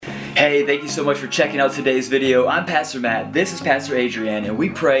Hey, thank you so much for checking out today's video. I'm Pastor Matt, this is Pastor Adrienne, and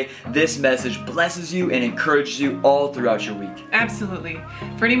we pray this message blesses you and encourages you all throughout your week. Absolutely.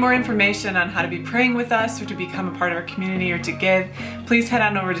 For any more information on how to be praying with us or to become a part of our community or to give, please head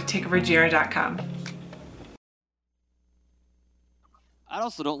on over to takeovergr.com. I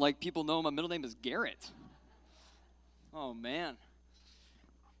also don't like people knowing my middle name is Garrett. Oh, man.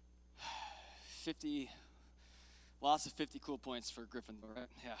 Lots of 50 cool points for Gryffindor, right?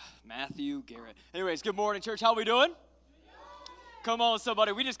 Yeah, Matthew, Garrett. Anyways, good morning, church. How we doing? Come on,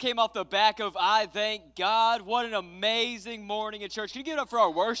 somebody. We just came off the back of I Thank God. What an amazing morning at church. Can you give it up for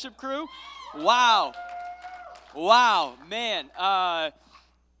our worship crew? Wow. Wow, man.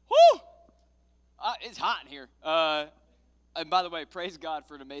 It's hot in here. And by the way, praise God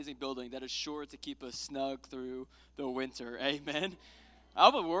for an amazing building that is sure to keep us snug through the winter. Amen. I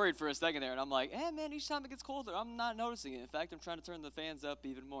was worried for a second there, and I'm like, man, each time it gets colder, I'm not noticing it. In fact, I'm trying to turn the fans up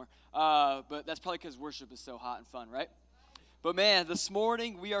even more. But that's probably because worship is so hot and fun, right? But, man, this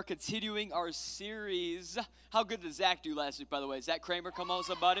morning we are continuing our series. How good did Zach do last week, by the way? Zach Kramer, come on,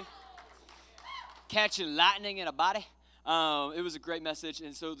 somebody. Catching lightning in a body. It was a great message.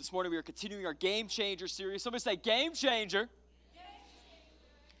 And so this morning we are continuing our Game Changer series. Somebody say, Game Changer.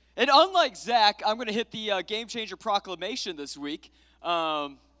 And unlike Zach, I'm going to hit the Game Changer proclamation this week.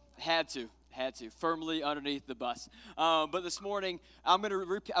 Had to, firmly underneath the bus. But this morning, I'm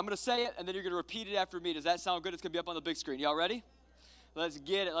gonna say it, and then you're gonna repeat it after me. Does that sound good? It's gonna be up on the big screen. Y'all ready? Let's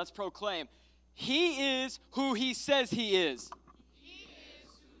get it. Let's proclaim. He is who he says he is. He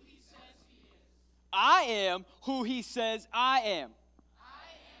is who he says he is. I am who he says I am. I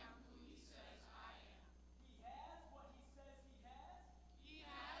am who he says I am. He has what he says he has. He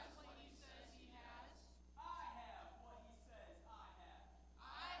has what he says he has. I have what he says I have.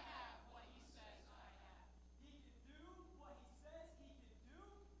 I have what he says I have. He can do what he says he can do.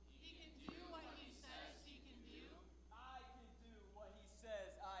 He can do what he says he can do. I can do what he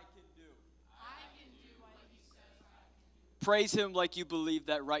says I can do. I can do what he says I can do. Praise him like you believe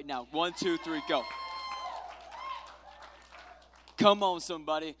that right now. 1, 2, 3, go. Come on,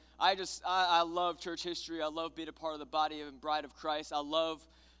 somebody. I love church history. I love being a part of the body and bride of Christ. I love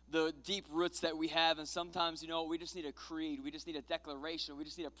the deep roots that we have. And sometimes, we just need a creed. We just need a declaration. We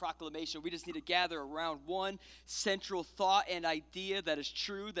just need a proclamation. We just need to gather around one central thought and idea that is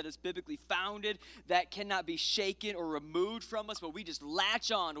true, that is biblically founded, that cannot be shaken or removed from us. But we just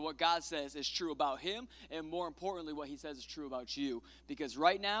latch on to what God says is true about him, and more importantly, what he says is true about you. Because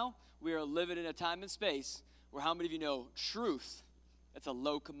right now, we are living in a time and space where how many of you know truth? It's a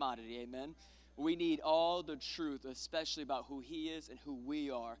low commodity, amen? We need all the truth, especially about who he is and who we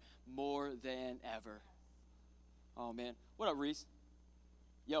are, more than ever. Oh, man. What up, Reese?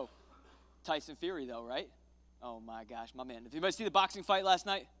 Yo, Tyson Fury, though, right? Oh, my gosh, my man. Did anybody see the boxing fight last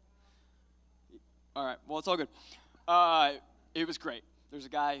night? All right, well, it's all good. It was great. There's a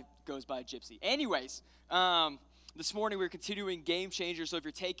guy goes by Gypsy. Anyways, this morning we're continuing Game Changer, so if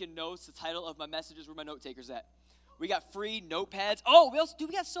you're taking notes, the title of my message is where my note taker's at. We got free notepads. Oh, we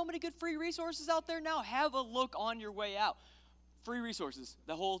got so many good free resources out there now. Have a look on your way out. Free resources,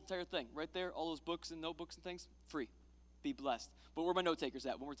 the whole entire thing, right there. All those books and notebooks and things, free. Be blessed. But where are my note takers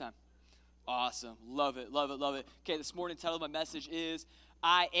at? One more time. Awesome. Love it, love it, love it. Okay, this morning the title of my message is,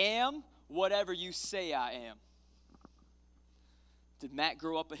 I am whatever you say I am. Did Matt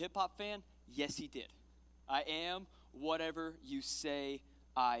grow up a hip-hop fan? Yes, he did. I am whatever you say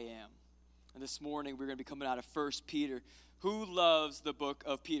I am. And this morning, we're going to be coming out of 1 Peter. Who loves the book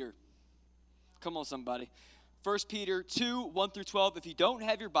of Peter? Come on, somebody. 1 Peter 2, 1 through 12. If you don't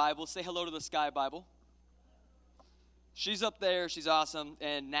have your Bible, say hello to the Sky Bible. She's up there. She's awesome.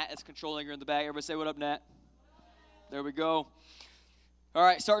 And Nat is controlling her in the back. Everybody say, what up, Nat? There we go. All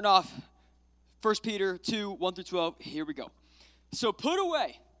right, starting off. 1 Peter 2, 1 through 12. Here we go. So put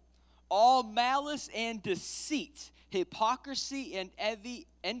away all malice and deceit, hypocrisy and envy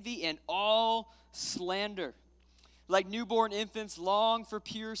and all slander. Like newborn infants, long for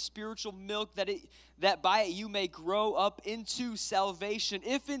pure spiritual milk, that by it you may grow up into salvation.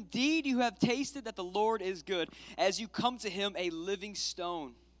 If indeed you have tasted that the Lord is good, as you come to him a living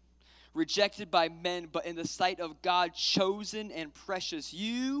stone, rejected by men, but in the sight of God, chosen and precious.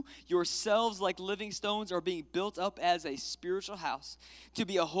 You yourselves, like living stones, are being built up as a spiritual house, to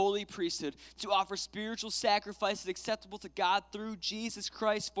be a holy priesthood, to offer spiritual sacrifices acceptable to God through Jesus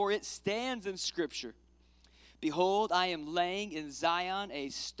Christ, for it stands in Scripture. Behold, I am laying in Zion a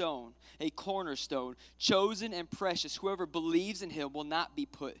stone, a cornerstone, chosen and precious. Whoever believes in him will not be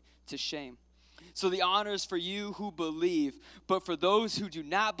put to shame. So the honor is for you who believe. But for those who do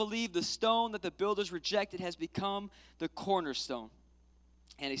not believe, the stone that the builders rejected has become the cornerstone,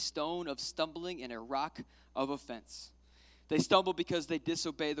 and a stone of stumbling and a rock of offense. They stumble because they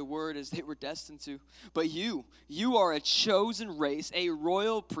disobey the word as they were destined to. But you are a chosen race, a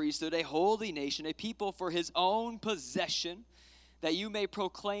royal priesthood, a holy nation, a people for his own possession, that you may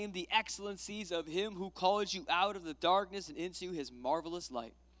proclaim the excellencies of him who called you out of the darkness and into his marvelous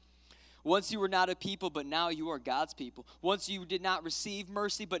light. Once you were not a people, but now you are God's people. Once you did not receive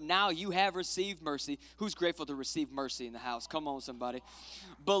mercy, but now you have received mercy. Who's grateful to receive mercy in the house? Come on, somebody.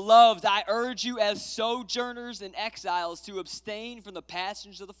 Beloved, I urge you as sojourners and exiles to abstain from the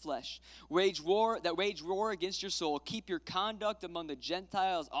passions of the flesh. Wage war against your soul. Keep your conduct among the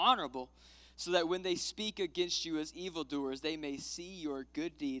Gentiles honorable, so that when they speak against you as evildoers, they may see your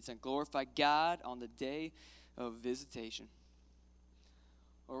good deeds and glorify God on the day of visitation.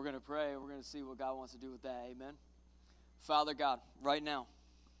 Well, we're going to pray. We're going to see what God wants to do with that. Amen. Father God, right now,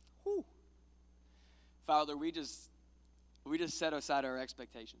 Father, we just set aside our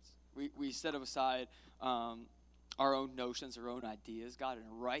expectations. We set aside our own notions, our own ideas, God.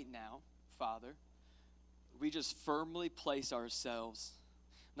 And right now, Father, we just firmly place ourselves,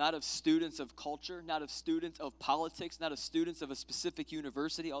 not of students of culture, not of students of politics, not of students of a specific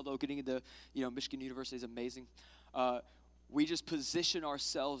university, although getting into Michigan University is amazing. We just position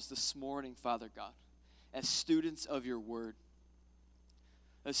ourselves this morning, Father God, as students of your word.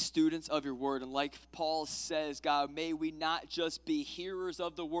 As students of your word. And like Paul says, God, may we not just be hearers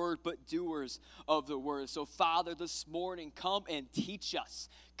of the word, but doers of the word. So, Father, this morning, come and teach us.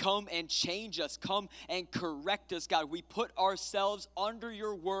 Come and change us. Come and correct us, God. We put ourselves under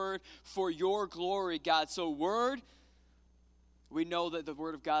your word for your glory, God. So, word, we know that the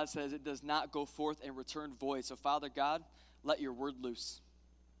word of God says it does not go forth and return void. So, Father God, let your word loose.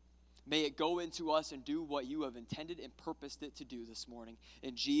 May it go into us and do what you have intended and purposed it to do this morning.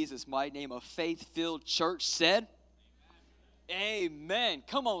 In Jesus' mighty name, a faith-filled church said, Amen.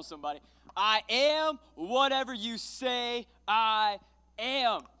 Come on, somebody. I am whatever you say I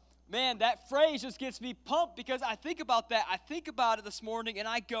am. Man, that phrase just gets me pumped because I think about that. I think about it this morning and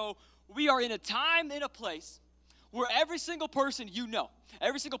I go, we are in a time, in a place where every single person you know,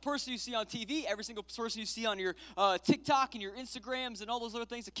 every single person you see on TV, every single person you see on your TikTok and your Instagrams and all those other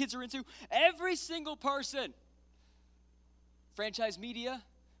things the kids are into, every single person, franchise media,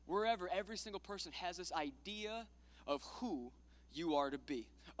 wherever, every single person has this idea of who you are to be,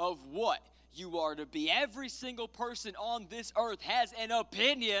 of what you are to be. Every single person on this earth has an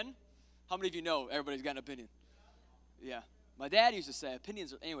opinion. How many of you know everybody's got an opinion? Yeah. My dad used to say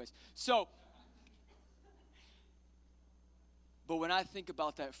opinions are, anyways. So, but when I think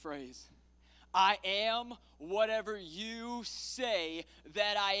about that phrase, I am whatever you say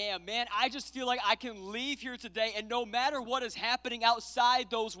that I am. Man, I just feel like I can leave here today, and no matter what is happening outside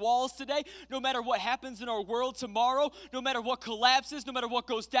those walls today, no matter what happens in our world tomorrow, no matter what collapses, no matter what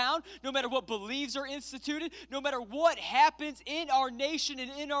goes down, no matter what beliefs are instituted, no matter what happens in our nation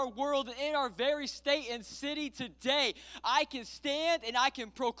and in our world and in our very state and city today, I can stand and I can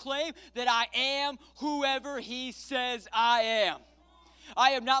proclaim that I am whoever he says I am.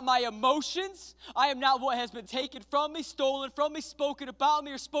 I am not my emotions. I am not what has been taken from me, stolen from me, spoken about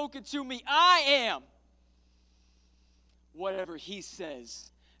me, or spoken to me. I am whatever he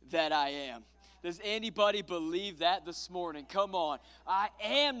says that I am. Does anybody believe that this morning? Come on. I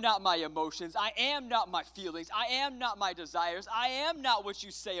am not my emotions. I am not my feelings. I am not my desires. I am not what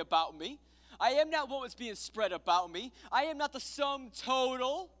you say about me. I am not what was being spread about me. I am not the sum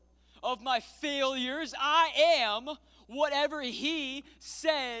total of my failures. I am whatever he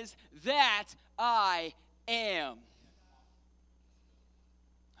says that I am.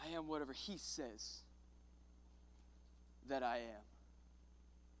 I am whatever he says that I am.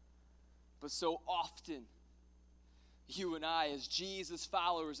 But so often, you and I, as Jesus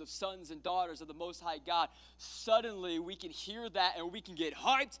followers of sons and daughters of the Most High God, suddenly we can hear that and we can get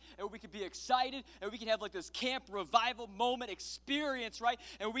hyped and we can be excited and we can have like this camp revival moment experience, right?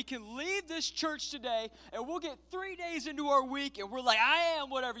 And we can leave this church today and we'll get 3 days into our week and we're like, I am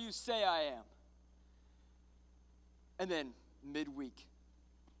whatever you say I am. And then midweek,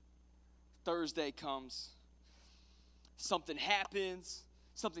 Thursday comes, something happens,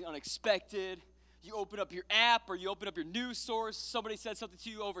 something unexpected. You open up your app or you open up your news source, somebody said something to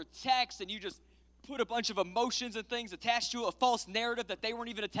you over text, and you just put a bunch of emotions and things attached to it, a false narrative that they weren't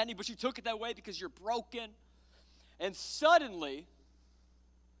even attending, but you took it that way because you're broken. And suddenly,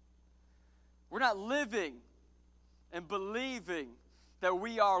 we're not living and believing that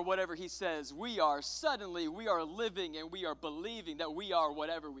we are whatever he says we are. Suddenly, we are living and we are believing that we are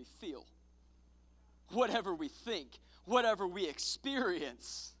whatever we feel, whatever we think, whatever we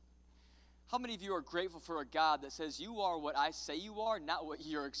experience. How many of you are grateful for a God that says you are what I say you are, not what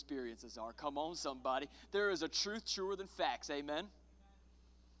your experiences are? Come on, somebody. There is a truth truer than facts, amen?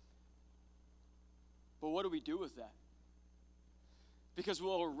 But what do we do with that? Because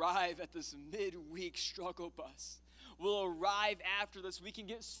we'll arrive at this midweek struggle bus. We'll arrive after this. We can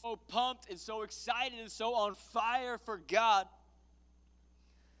get so pumped and so excited and so on fire for God.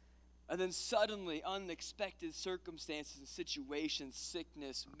 And then suddenly, unexpected circumstances and situations,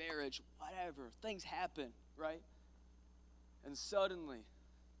 sickness, marriage, whatever, things happen, right? And suddenly,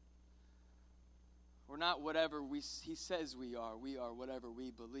 we're not whatever he says we are. We are whatever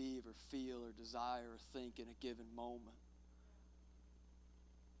we believe or feel or desire or think in a given moment.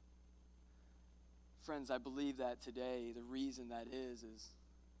 Friends, I believe that today, the reason that is,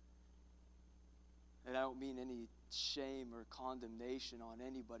 and I don't mean any shame or condemnation on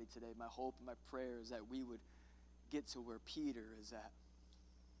anybody today. My hope and my prayer is that we would get to where Peter is at.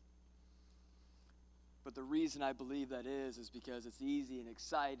 But the reason I believe that is because it's easy and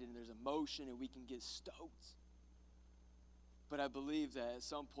exciting and there's emotion and we can get stoked. But I believe that at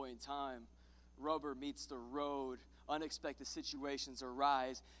some point in time, rubber meets the road, unexpected situations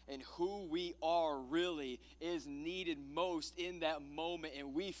arise, and who we are really is needed most in that moment,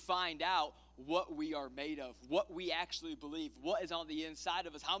 and we find out what we are made of, what we actually believe, what is on the inside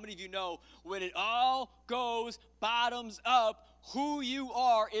of us. How many of you know when it all goes bottoms up, who you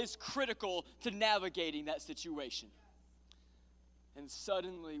are is critical to navigating that situation? And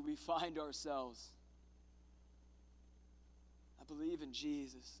suddenly we find ourselves, I believe in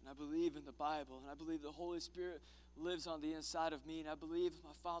Jesus, and I believe in the Bible, and I believe the Holy Spirit lives on the inside of me, and I believe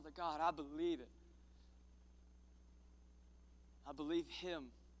my Father God. I believe it. I believe Him.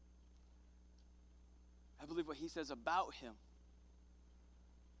 I believe what He says about Him.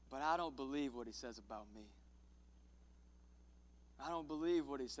 But I don't believe what He says about me. I don't believe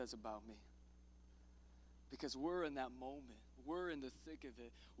what He says about me. Because we're in that moment. We're in the thick of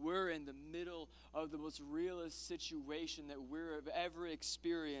it. We're in the middle of the most realist situation that we've ever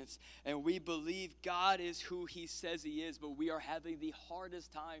experienced. And we believe God is who He says He is, but we are having the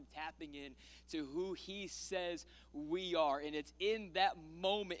hardest time tapping in to who He says we are. And it's in that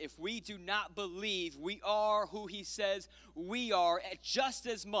moment, if we do not believe we are who He says we are, just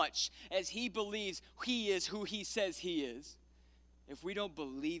as much as He believes He is who He says He is, if we don't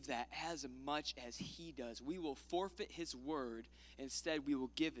believe that as much as He does, we will forfeit His word. Instead, we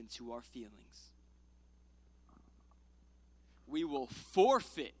will give into our feelings. We will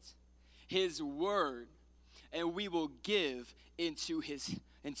forfeit His word, and we will give into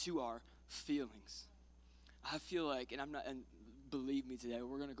our feelings. I feel like, and believe me today,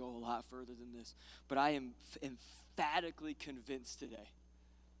 we're going to go a lot further than this, but I am emphatically convinced today.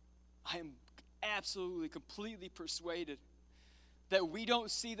 I am absolutely, completely persuaded that we don't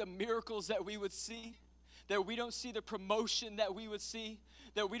see the miracles that we would see, that we don't see the promotion that we would see,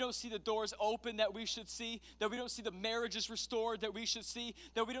 that we don't see the doors open that we should see, that we don't see the marriages restored that we should see,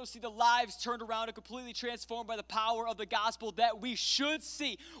 that we don't see the lives turned around and completely transformed by the power of the gospel that we should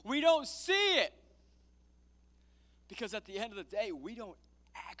see. We don't see it. Because at the end of the day, we don't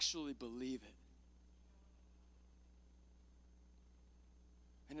actually believe it.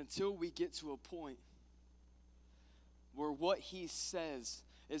 And until we get to a point where what He says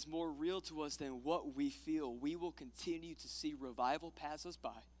is more real to us than what we feel, we will continue to see revival pass us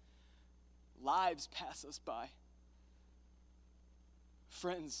by, lives pass us by.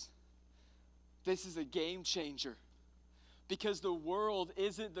 Friends, this is a game changer, because the world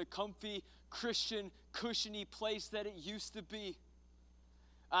isn't the comfy, Christian, cushiony place that it used to be.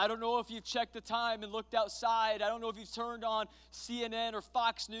 I don't know if you've checked the time and looked outside. I don't know if you've turned on CNN or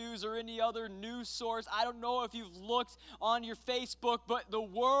Fox News or any other news source. I don't know if you've looked on your Facebook, but the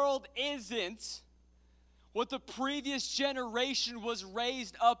world isn't what the previous generation was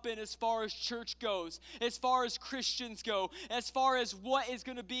raised up in as far as church goes, as far as Christians go, as far as what is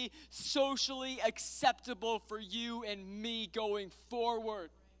going to be socially acceptable for you and me going forward.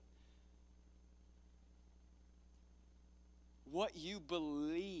 What you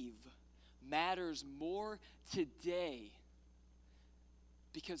believe matters more today,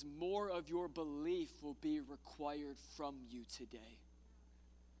 because more of your belief will be required from you today.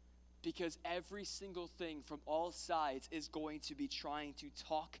 Because every single thing from all sides is going to be trying to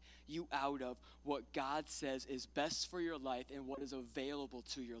talk you out of what God says is best for your life and what is available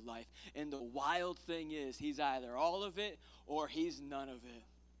to your life. And the wild thing is, He's either all of it or He's none of it.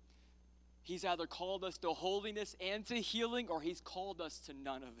 He's either called us to holiness and to healing, or He's called us to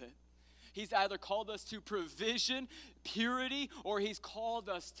none of it. He's either called us to provision, purity, or He's called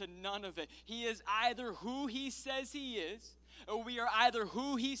us to none of it. He is either who He says He is, We are either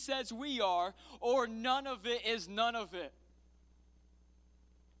who he says we are, or none of it is none of it.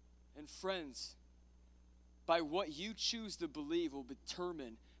 And friends, by what you choose to believe will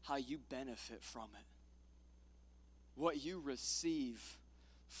determine how you benefit from it, what you receive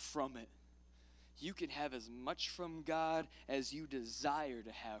from it. You can have as much from God as you desire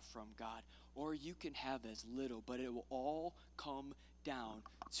to have from God, or you can have as little, but it will all come down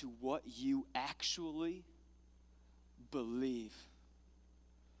to what you actually believe.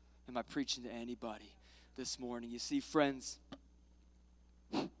 Am I preaching to anybody this morning? You see, friends,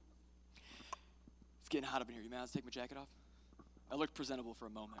 it's getting hot up in here. You mind to take my jacket off? I look presentable for a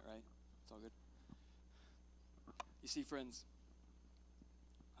moment, right? It's all good. You see, friends,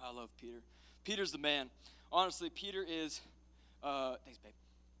 I love Peter. Peter's the man. Honestly, Peter is, thanks, babe.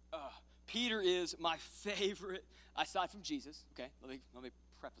 Peter is my favorite, aside from Jesus, okay? Let me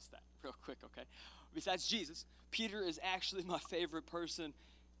preface that real quick, okay? Besides Jesus, Peter is actually my favorite person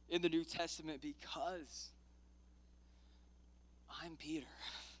in the New Testament because I'm Peter.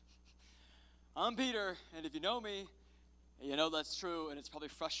 I'm Peter, and if you know me, you know that's true, and it's probably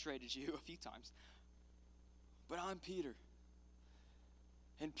frustrated you a few times. But I'm Peter.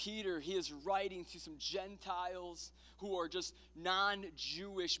 And Peter, he is writing to some Gentiles who are just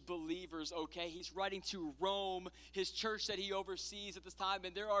non-Jewish believers, okay? He's writing to Rome, his church that he oversees at this time,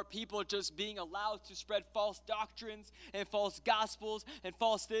 and there are people just being allowed to spread false doctrines and false gospels and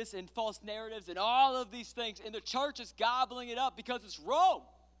false this and false narratives and all of these things, and the church is gobbling it up because it's Rome.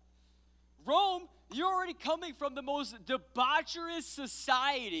 Rome, you're already coming from the most debaucherous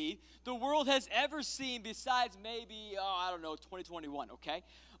society the world has ever seen besides maybe, 2021, okay?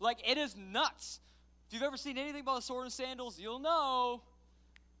 Like, it is nuts. If you've ever seen anything about the sword and sandals, you'll know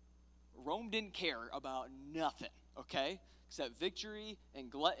Rome didn't care about nothing, okay? Except victory and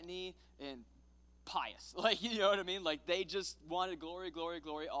gluttony and pious. Like, you know what I mean? Like, they just wanted glory, glory,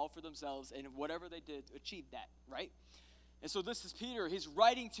 glory all for themselves, and whatever they did achieved that, right? And so this is Peter. He's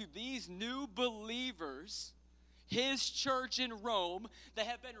writing to these new believers, his church in Rome, that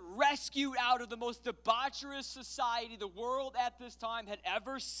have been rescued out of the most debaucherous society the world at this time had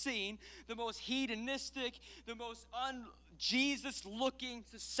ever seen, the most hedonistic, the most un-Jesus-looking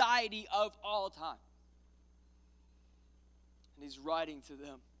society of all time. And he's writing to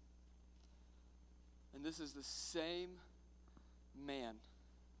them. And this is the same man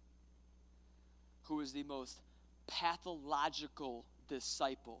who is the most pathological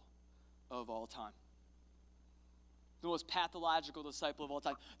disciple of all time. The most pathological disciple of all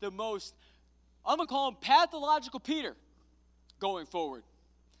time. I'm going to call him pathological Peter going forward.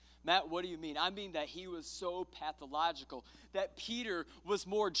 Matt, what do you mean? I mean that he was so pathological that Peter was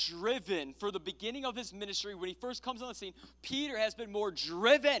more driven for the beginning of his ministry. When he first comes on the scene, Peter has been more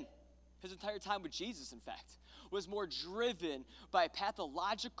driven his entire time with Jesus, in fact. Was more driven by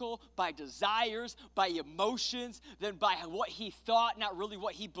pathological, by desires, by emotions, than by what he thought, not really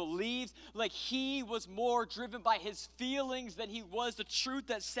what he believed. Like, he was more driven by his feelings than he was the truth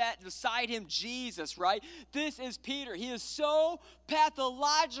that sat beside him, Jesus, right? This is Peter. He is so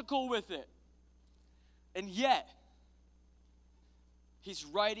pathological with it. And yet, he's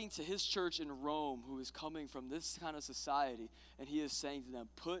writing to his church in Rome who is coming from this kind of society, and he is saying to them,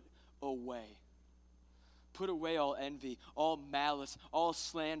 put away all envy, all malice, all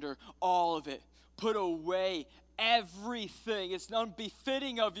slander, all of it. Put away everything. It's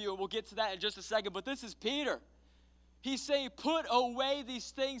unbefitting of you, and we'll get to that in just a second, but this is Peter. He's saying put away these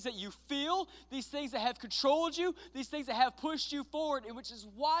things that you feel, these things that have controlled you, these things that have pushed you forward, and which is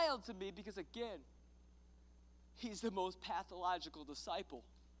wild to me because, again, he's the most pathological disciple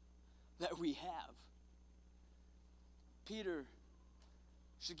that we have. Peter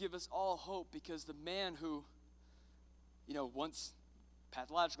should give us all hope because the man who, once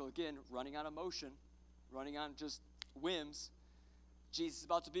pathological, again, running on emotion, running on just whims, Jesus is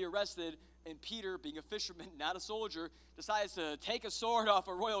about to be arrested, and Peter, being a fisherman, not a soldier, decides to take a sword off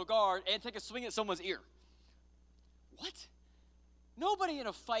a royal guard and take a swing at someone's ear. What? Nobody in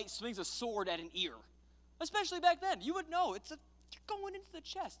a fight swings a sword at an ear, especially back then. You would know. You're going into the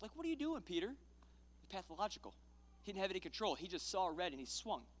chest. Like, what are you doing, Peter? Pathological. He didn't have any control. He just saw red and he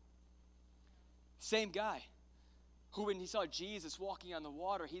swung. Same guy who, when he saw Jesus walking on the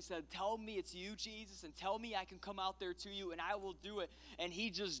water, he said, tell me it's you, Jesus, and tell me I can come out there to you and I will do it. And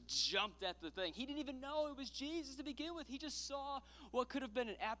he just jumped at the thing. He didn't even know it was Jesus to begin with. He just saw what could have been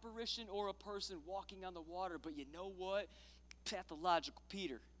an apparition or a person walking on the water. But you know what? Pathological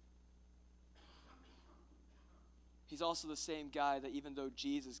Peter. He's also the same guy that even though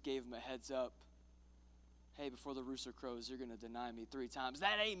Jesus gave him a heads up, hey, before the rooster crows, you're going to deny me 3 times.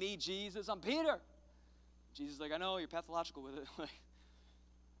 That ain't me, Jesus. I'm Peter. Jesus is like, I know, you're pathological with it. Like,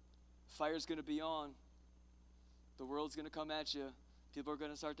 fire's going to be on. The world's going to come at you. People are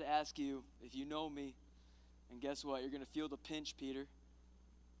going to start to ask you if you know me. And guess what? You're going to feel the pinch, Peter.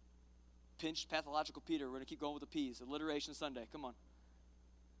 Pinch, pathological Peter. We're going to keep going with the P's. Alliteration Sunday. Come on.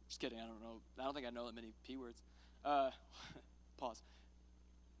 Just kidding. I don't know. I don't think I know that many P words. Pause.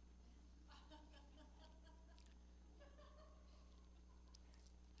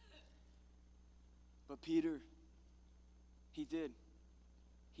 But Peter, he did.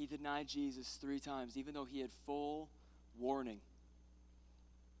 He denied Jesus 3 times, even though he had full warning.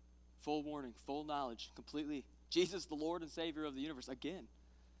 Full warning, full knowledge, completely. Jesus, the Lord and Savior of the universe, again,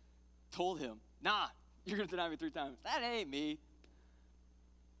 told him, nah, you're going to deny me 3 times. That ain't me.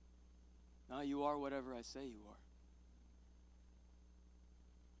 No, you are whatever I say you are.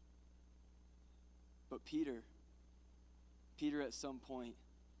 But Peter at some point,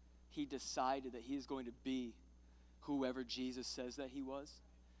 he decided that he is going to be whoever Jesus says that he was.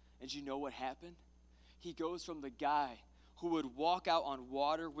 And you know what happened? He goes from the guy who would walk out on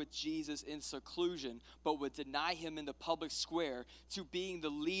water with Jesus in seclusion, but would deny him in the public square, to being the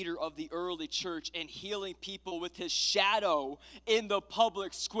leader of the early church and healing people with his shadow in the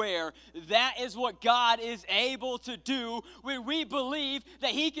public square. That is what God is able to do when we believe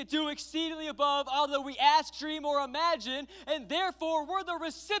that he can do exceedingly above all that we ask, dream, or imagine, and therefore we're the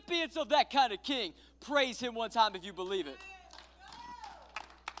recipients of that kind of king. Praise him one time if you believe it.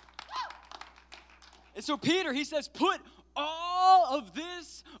 And so Peter, he says, put all of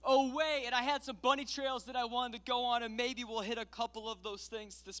this away. And I had some bunny trails that I wanted to go on, and maybe we'll hit a couple of those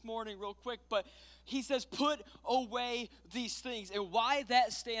things this morning real quick. But he says, put away these things. And why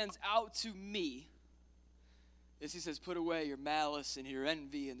that stands out to me is he says, put away your malice and your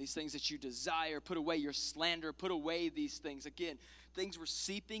envy and these things that you desire. Put away your slander. Put away these things. Again, things were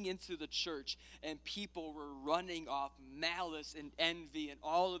seeping into the church, and people were running off malice and envy and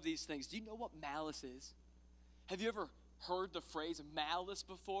all of these things. Do you know what malice is? Have you ever heard the phrase malice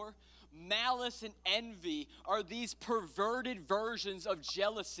before? Malice and envy are these perverted versions of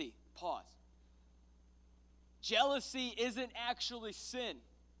jealousy. Pause. Jealousy isn't actually sin.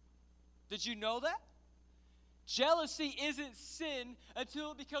 Did you know that? Jealousy isn't sin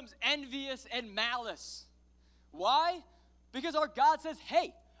until it becomes envious and malice. Why? Because our God says,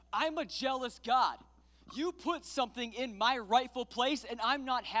 hey, I'm a jealous God. You put something in my rightful place, and I'm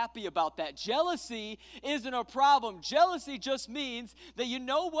not happy about that. Jealousy isn't a problem. Jealousy just means that, you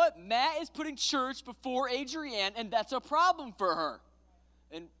know what? Matt is putting church before Adrienne, and that's a problem for her.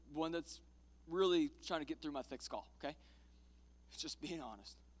 And one that's really trying to get through my thick skull, okay? Just being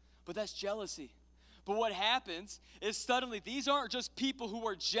honest. But that's jealousy. But what happens is suddenly these aren't just people who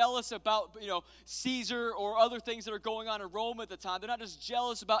are jealous about, Caesar or other things that are going on in Rome at the time. They're not just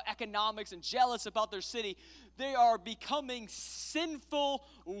jealous about economics and jealous about their city. They are becoming sinful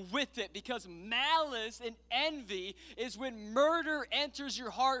with it, because malice and envy is when murder enters your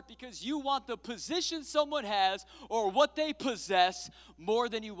heart because you want the position someone has or what they possess more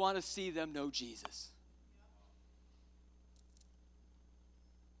than you want to see them know Jesus.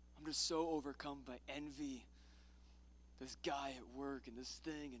 I'm just so overcome by envy. This guy at work and this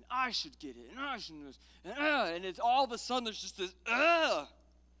thing, and I should get it, and I should, and it's all of a sudden there's just this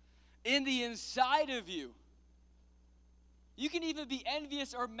in the inside of you. You can even be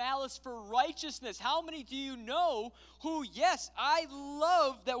envious or malice for righteousness. How many do you know who, yes, I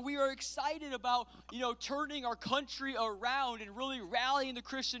love that we are excited about, turning our country around and really rallying the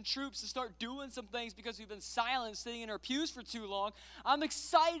Christian troops to start doing some things because we've been silent, sitting in our pews for too long. I'm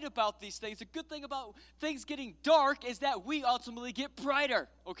excited about these things. The good thing about things getting dark is that we ultimately get brighter,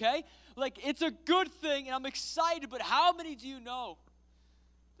 okay? Like, it's a good thing, and I'm excited, but how many do you know?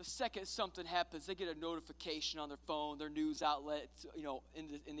 The second something happens, they get a notification on their phone, their news outlet,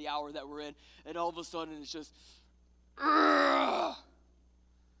 in the hour that we're in, and all of a sudden it's just, Whitmer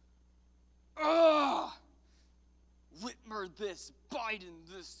this, Biden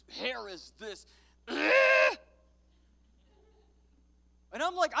this, Harris this, and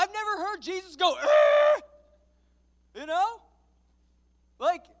I'm like, I've never heard Jesus go,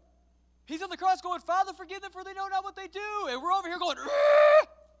 like, he's on the cross going, Father, forgive them for they know not what they do, and we're over here going,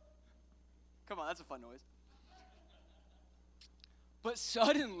 Come on, that's a fun noise. But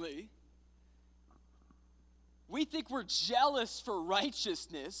suddenly, we think we're jealous for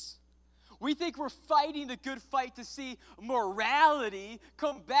righteousness. We think we're fighting the good fight to see morality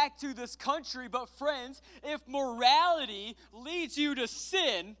come back to this country. But friends, if morality leads you to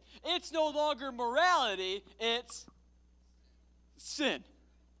sin, it's no longer morality, it's sin.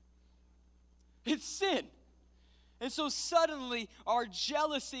 It's sin. And so suddenly our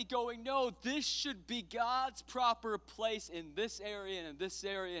jealousy going, no, this should be God's proper place in this area and in this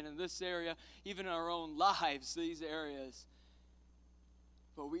area and in this area, even in our own lives, these areas.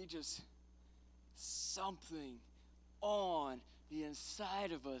 But we just, something on the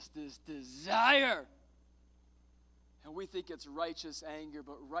inside of us, this desire. And we think it's righteous anger,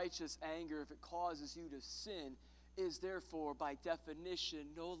 but righteous anger, if it causes you to sin, is therefore by definition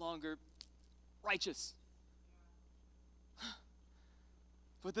no longer righteous.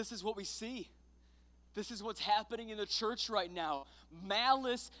 But this is what we see. This is what's happening in the church right now.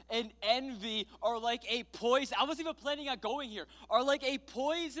 Malice and envy are like a poison. I wasn't even planning on going here. Are like a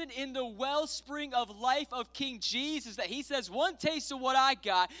poison in the wellspring of life of King Jesus, that he says, one taste of what I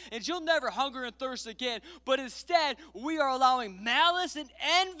got, and you'll never hunger and thirst again. But instead, we are allowing malice and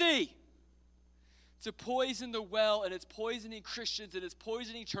envy to poison the well, and it's poisoning Christians, and it's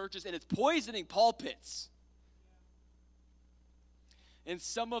poisoning churches, and it's poisoning pulpits. And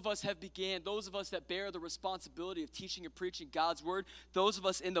some of us have began, those of us that bear the responsibility of teaching and preaching God's word, those of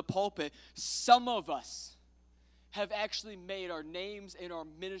us in the pulpit, some of us have actually made our names and our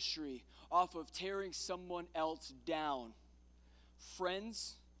ministry off of tearing someone else down.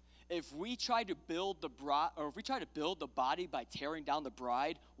 Friends, if we try to build the body by tearing down the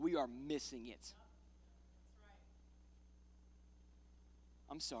bride, we are missing it.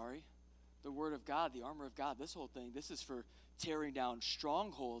 I'm sorry. The word of God, the armor of God, this whole thing, this is for tearing down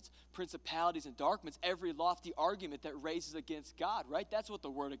strongholds, principalities, and darkness, every lofty argument that raises against God, right? That's what the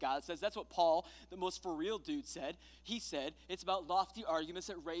word of God says. That's what Paul, the most for real dude, said. He said it's about lofty arguments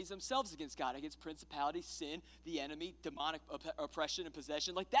that raise themselves against God, against principalities, sin, the enemy, demonic oppression and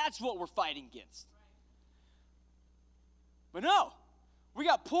possession. Like, that's what we're fighting against. But no, we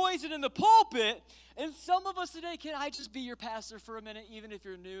got poison in the pulpit, and some of us today, can I just be your pastor for a minute, even if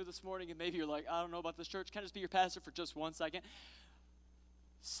you're new this morning and maybe you're like, I don't know about this church. Can I just be your pastor for just 1 second?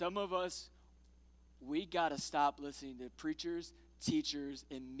 Some of us, we got to stop listening to preachers, teachers,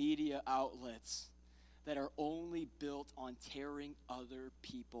 and media outlets that are only built on tearing other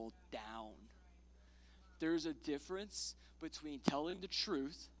people down. There's a difference between telling the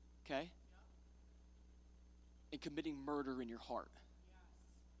truth, okay, and committing murder in your heart.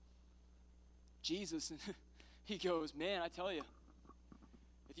 Jesus, he goes, man, I tell you,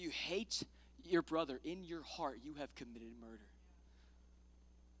 if you hate your brother in your heart, you have committed murder.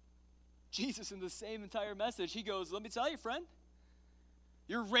 Jesus, in the same entire message, he goes, let me tell you, friend,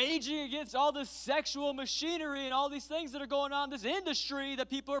 you're raging against all this sexual machinery and all these things that are going on in this industry that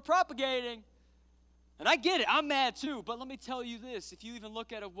people are propagating. And I get it, I'm mad too, but let me tell you this, if you even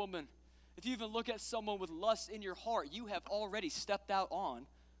look at a woman, if you even look at someone with lust in your heart, you have already stepped out on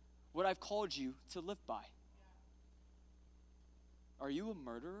what I've called you to live by. Are you a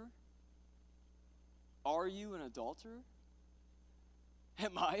murderer? Are you an adulterer?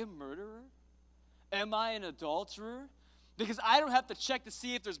 Am I a murderer? Am I an adulterer? Because I don't have to check to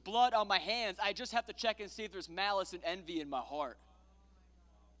see if there's blood on my hands. I just have to check and see if there's malice and envy in my heart.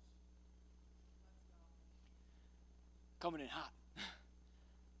 Coming in hot.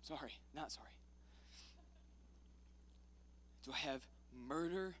 Sorry, not sorry. Do I have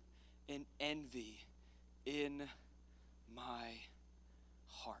murder and envy in my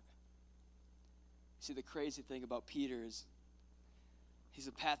heart? See, the crazy thing about Peter is he's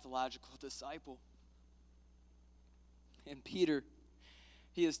a pathological disciple. And Peter,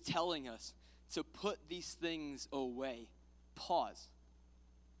 he is telling us to put these things away. Pause.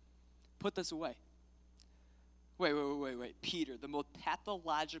 Put this away. Wait. Peter, the most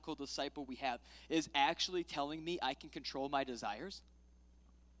pathological disciple we have, is actually telling me I can control my desires?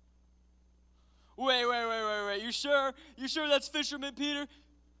 Wait. You sure that's fisherman Peter?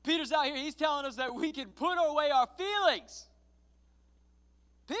 Peter's out here. He's telling us that we can put away our feelings.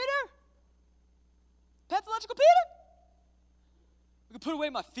 Peter? Pathological Peter? I can put away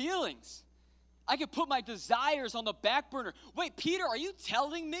my feelings. I can put my desires on the back burner. Wait, Peter, are you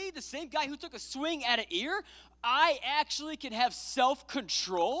telling me, the same guy who took a swing at an ear, I actually can have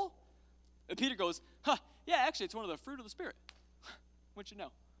self-control? And Peter goes, yeah, actually, it's one of the fruit of the Spirit. Wouldn't you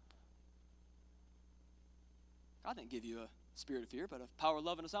know? God didn't give you a spirit of fear, but of power,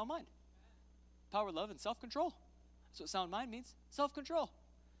 love, and a sound mind. Power, love, and self-control. That's what sound mind means, self-control.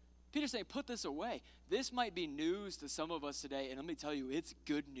 Peter's saying, put this away. This might be news to some of us today, and let me tell you, it's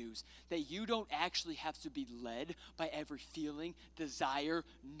good news that you don't actually have to be led by every feeling, desire,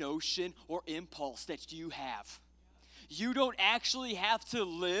 notion, or impulse that you have. You don't actually have to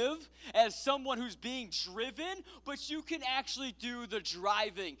live as someone who's being driven, but you can actually do the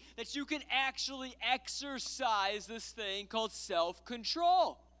driving, that you can actually exercise this thing called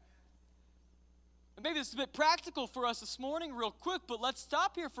self-control. maybe this is a bit practical for us this morning real quick, but let's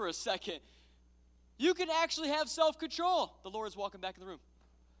stop here for a second. You can actually have self-control. The Lord's walking back in the room.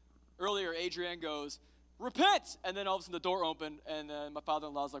 Earlier, Adrienne goes, repent! And then all of a sudden the door opened, and then my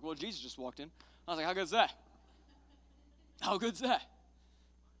father-in-law's like, well, Jesus just walked in. I was like, how good's that? How good's that?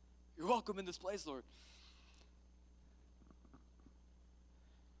 You're welcome in this place, Lord.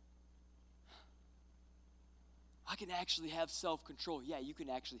 I can actually have self-control. Yeah, you can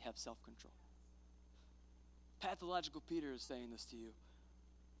actually have self-control. Pathological Peter is saying this to you.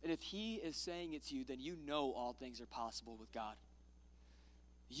 And if he is saying it to you, then you know all things are possible with God.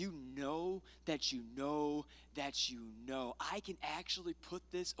 You know that you know that you know. I can actually put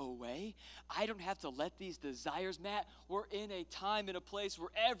this away. I don't have to let these desires, Matt. We're in a time and a place where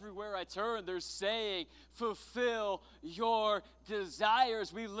everywhere I turn, they're saying, fulfill your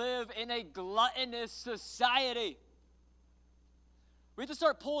desires. We live in a gluttonous society. We have to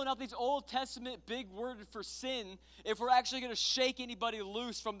start pulling out these Old Testament big words for sin if we're actually going to shake anybody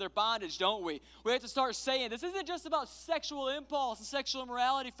loose from their bondage, don't we? We have to start saying this isn't just about sexual impulse and sexual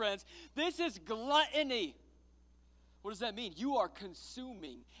immorality, friends. This is gluttony. What does that mean? You are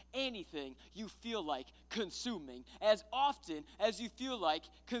consuming anything you feel like consuming as often as you feel like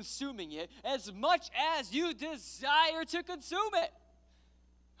consuming it, as much as you desire to consume it.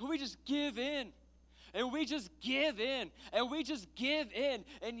 And we just give in. And we just give in, and we just give in,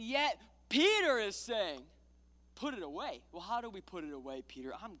 and yet Peter is saying, put it away. Well, how do we put it away,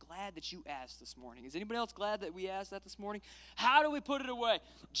 Peter? I'm glad that you asked this morning. Is anybody else glad that we asked that this morning? How do we put it away?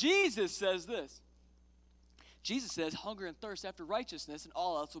 Jesus says this. Jesus says, hunger and thirst after righteousness, and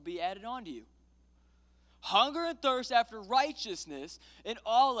all else will be added on to you. Hunger and thirst after righteousness, and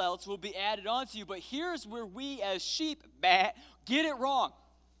all else will be added on to you. But here's where we as sheep, get it wrong.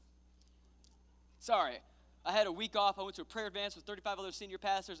 Sorry, I had a week off. I went to a prayer advance with 35 other senior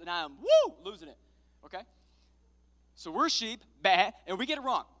pastors, and I am, losing it, okay? So we're sheep, and we get it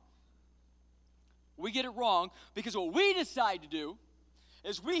wrong. We get it wrong because what we decide to do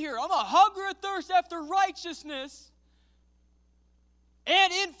is we hear, I'm a hunger and thirst after righteousness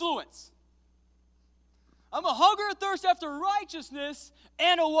and influence. I'm a hunger and thirst after righteousness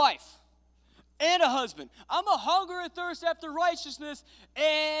and a wife. And a husband. I'm a hunger and thirst after righteousness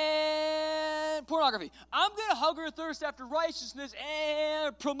and pornography. I'm going to hunger and thirst after righteousness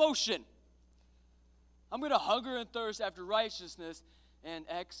and promotion. I'm going to hunger and thirst after righteousness and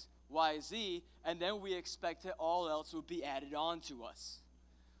X, Y, Z, and then we expect that all else will be added on to us.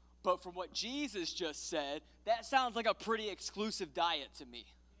 But from what Jesus just said, that sounds like a pretty exclusive diet to me.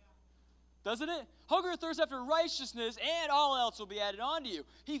 Doesn't it? Hunger and thirst after righteousness, and all else will be added on to you.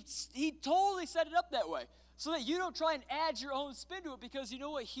 He totally set it up that way so that you don't try and add your own spin to it, because you know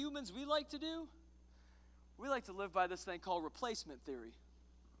what humans we like to do? We like to live by this thing called replacement theory.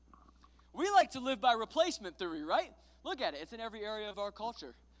 We like to live by replacement theory, right? Look at it. It's in every area of our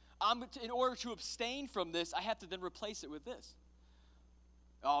culture. In order to abstain from this, I have to then replace it with this.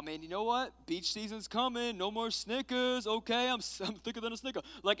 Oh, man, you know what? Beach season's coming. No more Snickers. Okay, I'm thicker than a Snicker.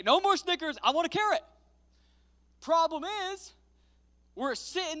 Like, no more Snickers. I want a carrot. Problem is, we're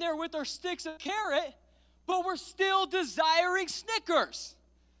sitting there with our sticks of carrot, but we're still desiring Snickers.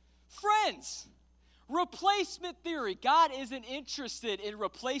 Friends, replacement theory. God isn't interested in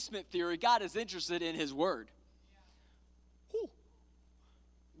replacement theory. God is interested in his word.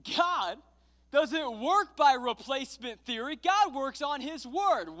 God doesn't work by replacement theory. God works on his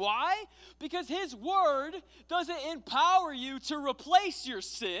word. Why? Because his word doesn't empower you to replace your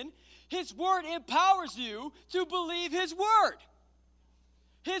sin. His word empowers you to believe his word.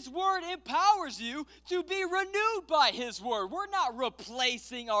 His word empowers you to be renewed by his word. We're not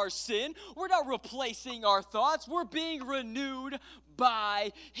replacing our sin. We're not replacing our thoughts. We're being renewed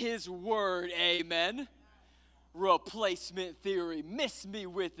by his word. Amen. Replacement theory. Miss me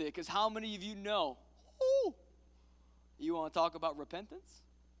with it, because how many of you know? You want to talk about repentance?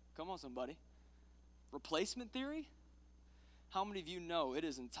 Come on, somebody. Replacement theory? How many of you know it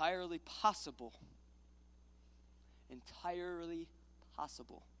is entirely possible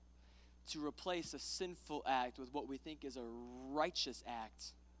to replace a sinful act with what we think is a righteous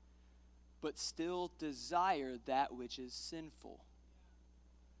act, but still desire that which is sinful?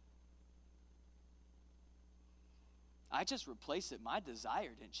 I just replaced it. My desire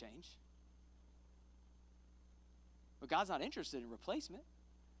didn't change. But God's not interested in replacement.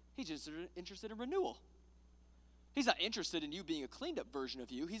 He's just interested in renewal. He's not interested in you being a cleaned up version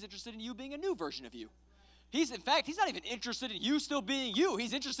of you. He's interested in you being a new version of you. He's not even interested in you still being you.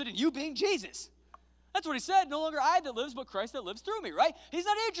 He's interested in you being Jesus. That's what he said. No longer I that lives, but Christ that lives through me, right? He's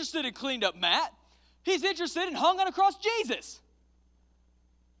not interested in cleaned up Matt. He's interested in hung on a cross Jesus.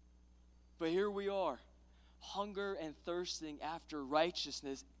 But here we are, hunger and thirsting after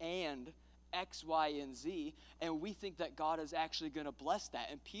righteousness and X, Y, and Z, and we think that God is actually going to bless that.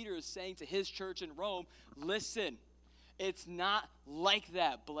 And Peter is saying to his church in Rome, listen, it's not like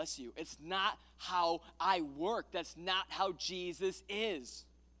that, bless you. It's not how I work. That's not how Jesus is.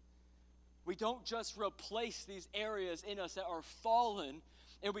 We don't just replace these areas in us that are fallen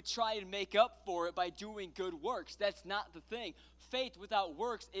and we try and make up for it by doing good works. That's not the thing. Faith without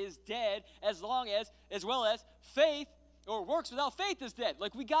works is dead, as well as faith or works without faith is dead.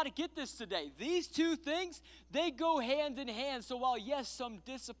 Like, we got to get this today. These two things, they go hand in hand. So while, yes, some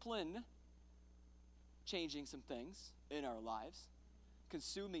discipline, changing some things in our lives,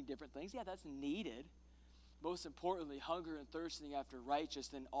 consuming different things, yeah, that's needed. Most importantly, hunger and thirsting after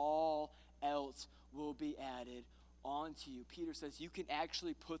righteousness, and all else will be added onto you. Peter says you can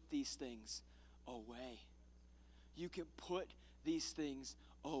actually put these things away. You can put these things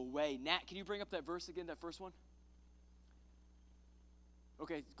away. Nat, can you bring up that verse again, that first one?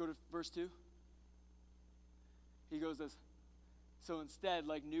 Okay, go to verse 2. He goes this, so instead,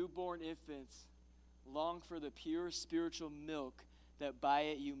 like newborn infants, long for the pure spiritual milk, that by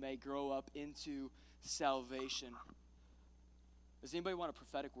it you may grow up into salvation. Does anybody want a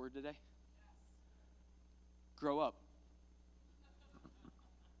prophetic word today? Grow up.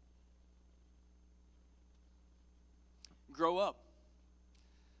 Grow up.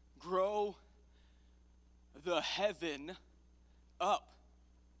 Grow the heaven up.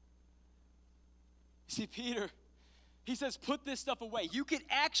 See, Peter, he says, put this stuff away. You can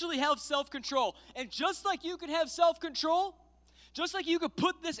actually have self-control. And just like you can have self-control, just like you could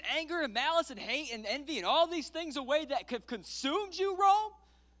put this anger and malice and hate and envy and all these things away that have consumed you, Rome,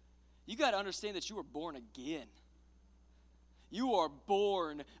 you got to understand that you were born again. You are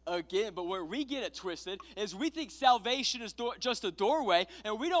born again. But where we get it twisted is we think salvation is just a doorway,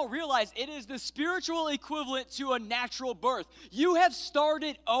 and we don't realize it is the spiritual equivalent to a natural birth. You have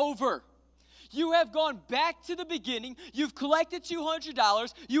started over. You have gone back to the beginning. You've collected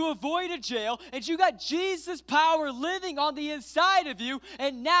 $200. You avoided jail. And you got Jesus' power living on the inside of you.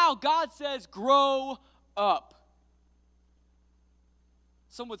 And now God says, grow up.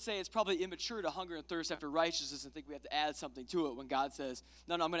 Some would say it's probably immature to hunger and thirst after righteousness and think we have to add something to it when God says,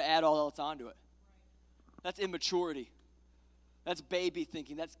 no, I'm going to add all else onto it. That's immaturity. That's baby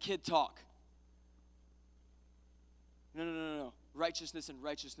thinking. That's kid talk. No. Righteousness and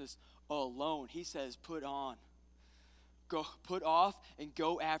righteousness alone. He says, put on. Go, put off and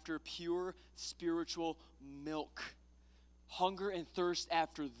go after pure spiritual milk. Hunger and thirst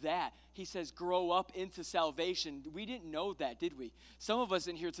after that. He says, grow up into salvation. We didn't know that, did we? Some of us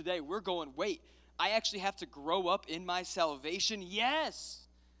in here today, we're going, wait, I actually have to grow up in my salvation? Yes.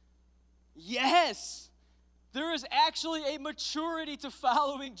 Yes. There is actually a maturity to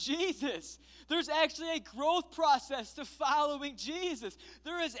following Jesus. There's actually a growth process to following Jesus.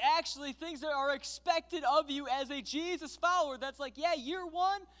 There is actually things that are expected of you as a Jesus follower that's like, yeah, year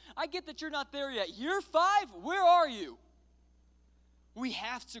 1, I get that you're not there yet. Year 5, where are you? We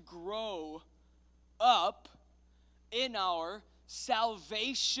have to grow up in our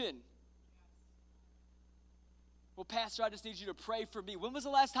salvation. Well, Pastor, I just need you to pray for me. When was the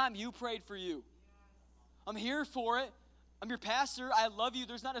last time you prayed for you? I'm here for it. I'm your pastor. I love you.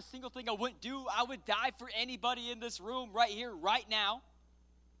 There's not a single thing I wouldn't do. I would die for anybody in this room right here, right now.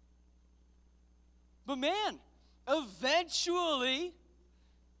 But man, eventually,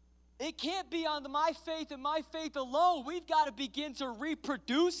 it can't be on my faith and my faith alone. We've got to begin to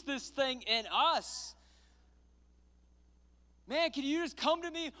reproduce this thing in us. Man, can you just come to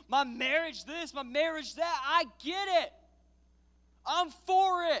me? My marriage this, my marriage that. I get it. I'm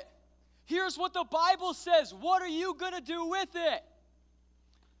for it. Here's what the Bible says. What are you going to do with it?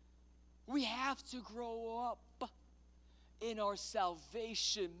 We have to grow up in our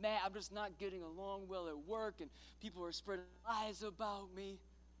salvation. Man, I'm just not getting along well at work, and people are spreading lies about me.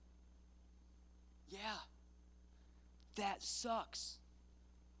 Yeah, that sucks.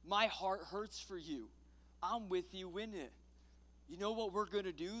 My heart hurts for you. I'm with you in it. You know what we're going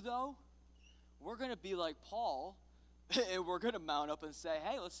to do, though? We're going to be like Paul, and we're going to mount up and say,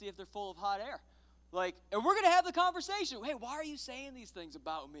 hey, let's see if they're full of hot air. And we're going to have the conversation. Hey, why are you saying these things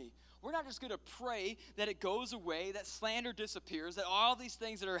about me? We're not just going to pray that it goes away, that slander disappears, that all these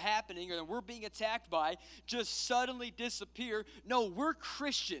things that are happening or that we're being attacked by just suddenly disappear. No, we're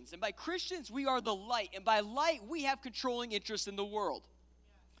Christians. And by Christians, we are the light. And by light, we have controlling interest in the world.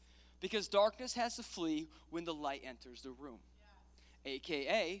 Because darkness has to flee when the light enters the room.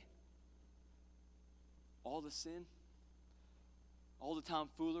 AKA, all the sin, all the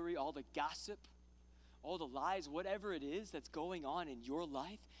tomfoolery, all the gossip, all the lies, whatever it is that's going on in your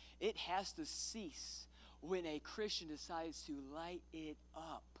life, it has to cease when a Christian decides to light it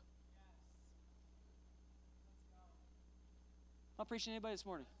up. I'm not preaching to anybody this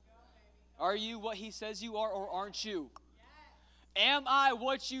morning. Are you what he says you are, or aren't you? Am I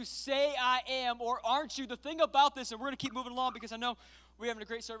what you say I am, or aren't you? The thing about this, and we're going to keep moving along because I know we're having a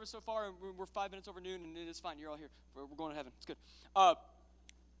great service so far, and we're 5 minutes over noon, and it is fine. You're all here. We're going to heaven. It's good.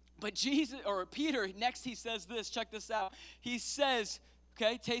 But Peter, next he says this. Check this out. He says,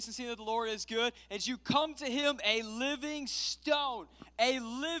 okay, taste and see that the Lord is good. As you come to him, a living stone. A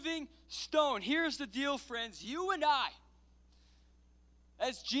living stone. Here's the deal, friends. You and I,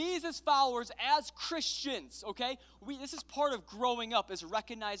 as Jesus followers, as Christians, okay, this is part of growing up, is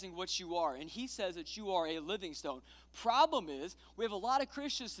recognizing what you are. And he says that you are a living stone. Problem is, we have a lot of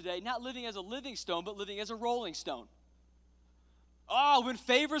Christians today not living as a living stone, but living as a rolling stone. Oh, when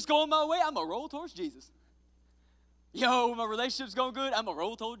favor's going my way, I'm going to roll towards Jesus. Yo, when my relationship's going good, I'm going to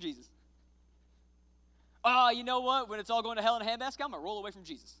roll towards Jesus. Oh, you know what? When it's all going to hell in a handbasket, I'm going to roll away from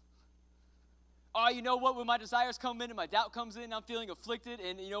Jesus. Oh, you know what? When my desires come in and my doubt comes in, I'm feeling afflicted,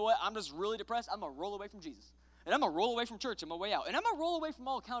 and you know what? I'm just really depressed. I'm going to roll away from Jesus. And I'm going to roll away from church on my way out. And I'm going to roll away from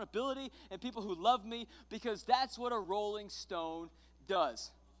all accountability and people who love me, because that's what a rolling stone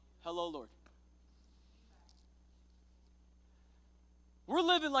does. Hello, Lord. We're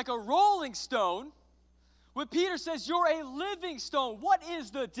living like a rolling stone when Peter says you're a living stone. What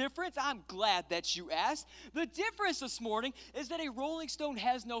is the difference? I'm glad that you asked. The difference this morning is that a rolling stone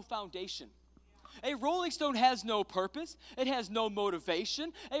has no foundation. A rolling stone has no purpose. It has no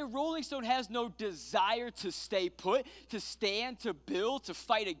motivation. A rolling stone has no desire to stay put, to stand, to build, to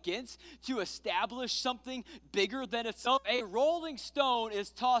fight against, to establish something bigger than itself. A rolling stone is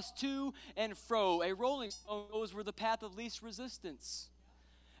tossed to and fro. A rolling stone goes where the path of least resistance.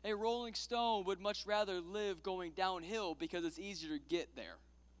 A rolling stone would much rather live going downhill because it's easier to get there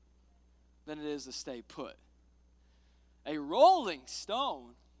than it is to stay put. A rolling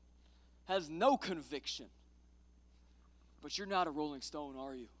stone has no conviction. But you're not a rolling stone,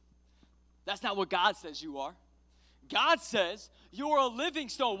 are you? That's not what God says you are. God says you're a living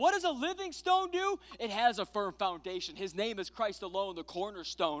stone. What does a living stone do? It has a firm foundation. His name is Christ alone, the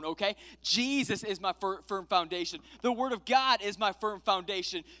cornerstone, okay? Jesus is my firm foundation. The Word of God is my firm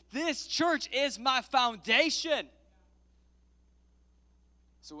foundation. This church is my foundation.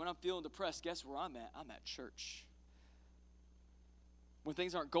 So when I'm feeling depressed, guess where I'm at? I'm at church. When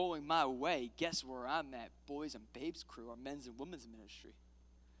things aren't going my way, guess where I'm at? Boys and Babes Crew, our men's and women's ministry.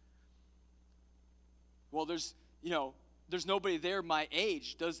 Well, there's nobody there my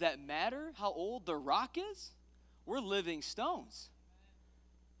age. Does that matter how old the rock is? We're living stones.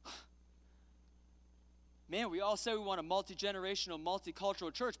 Man, we all say we want a multi-generational,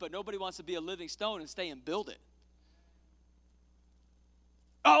 multicultural church, but nobody wants to be a living stone and stay and build it.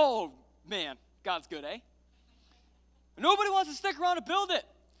 Oh, man, God's good, eh? Nobody wants to stick around and build it.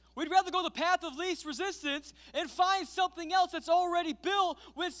 We'd rather go the path of least resistance and find something else that's already built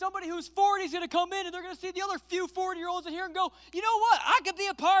with somebody who's 40 is going to come in and they're going to see the other few 40-year-olds in here and go, you know what? I could be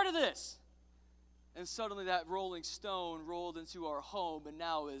a part of this. And suddenly that rolling stone rolled into our home and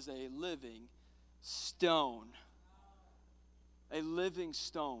now is a living stone. A living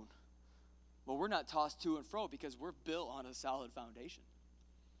stone. Well, we're not tossed to and fro because we're built on a solid foundation.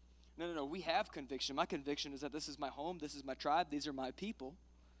 No. We have conviction. My conviction is that this is my home. This is my tribe. These are my people.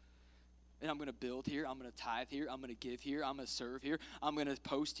 And I'm going to build here. I'm going to tithe here. I'm going to give here. I'm going to serve here. I'm going to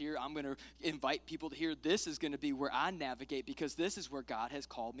post here. I'm going to invite people to here. This is going to be where I navigate because this is where God has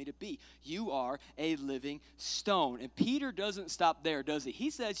called me to be. You are a living stone. And Peter doesn't stop there, does he? He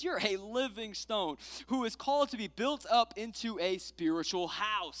says, you're a living stone who is called to be built up into a spiritual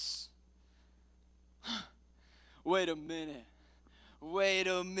house. Wait a minute. I'm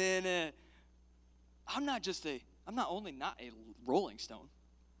not only not a rolling stone,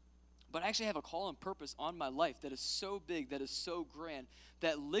 but I actually have a call and purpose on my life that is so big, that is so grand,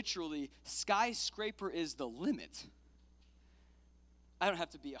 that literally skyscraper is the limit. I don't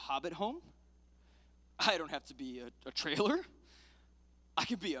have to be a hobbit home. I don't have to be a trailer. I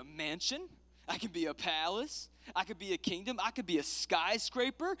could be a mansion. I can be a palace. I could be a kingdom. I could be a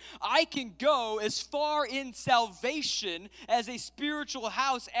skyscraper. I can go as far in salvation as a spiritual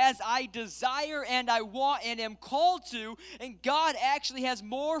house as I desire and I want and am called to. And God actually has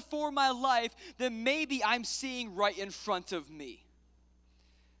more for my life than maybe I'm seeing right in front of me.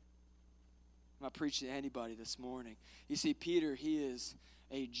 I'm not preaching to anybody this morning. You see, Peter, he is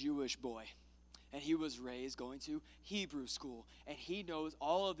a Jewish boy. And he was raised going to Hebrew school. And he knows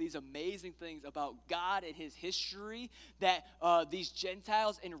all of these amazing things about God and his history that these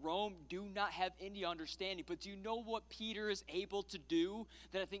Gentiles in Rome do not have any understanding. But do you know what Peter is able to do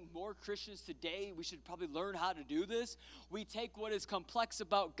that I think more Christians today, we should probably learn how to do this? We take what is complex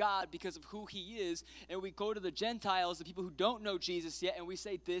about God because of who he is, and we go to the Gentiles, the people who don't know Jesus yet, and we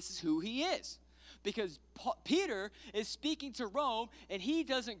say, this is who he is. Because Peter is speaking to Rome, and he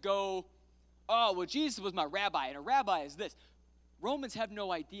doesn't go, oh, well, Jesus was my rabbi, and a rabbi is this. Romans have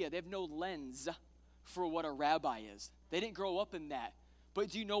no idea. They have no lens for what a rabbi is. They didn't grow up in that.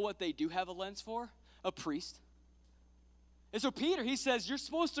 But do you know what they do have a lens for? A priest. And so Peter, he says, you're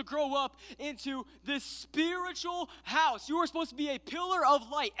supposed to grow up into this spiritual house. You are supposed to be a pillar of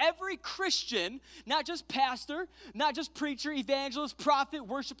light. Every Christian, not just pastor, not just preacher, evangelist, prophet,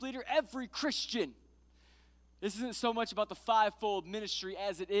 worship leader, every Christian. This isn't so much about the fivefold ministry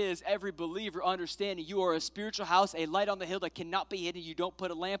as it is every believer understanding you are a spiritual house, a light on the hill that cannot be hidden. You don't put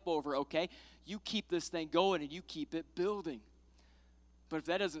a lamp over, okay? You keep this thing going and you keep it building. But if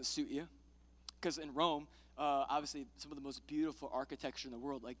that doesn't suit you, because in Rome, obviously some of the most beautiful architecture in the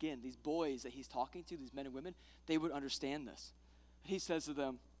world, again, these boys that he's talking to, these men and women, they would understand this. He says to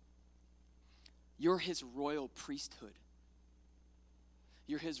them, you're his royal priesthood.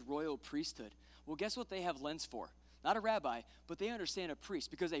 You're his royal priesthood. Well, guess what they have lens for? Not a rabbi, but they understand a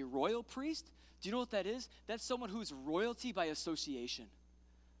priest. Because a royal priest, do you know what that is? That's someone who's royalty by association.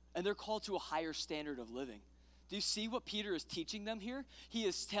 And they're called to a higher standard of living. Do you see what Peter is teaching them here? He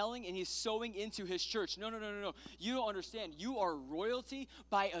is telling and he's sowing into his church. No. You don't understand. You are royalty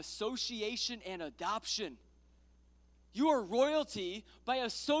by association and adoption. You are royalty by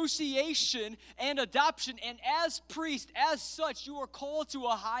association and adoption. And as priest, as such, you are called to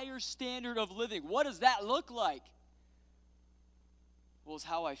a higher standard of living. What does that look like? Well, is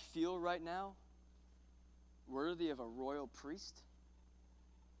how I feel right now worthy of a royal priest?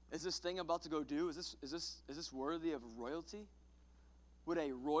 Is this thing I'm about to go do, is this worthy of royalty? Would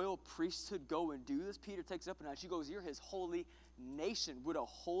a royal priesthood go and do this? Peter takes it up a notch. He goes, you're his holy nation. Would a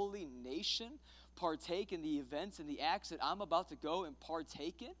holy nation partake in the events and the acts that I'm about to go and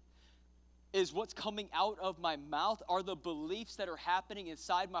partake in? Is what's coming out of my mouth? Are the beliefs that are happening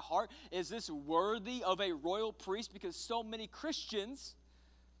inside my heart? Is this worthy of a royal priest? Because so many Christians,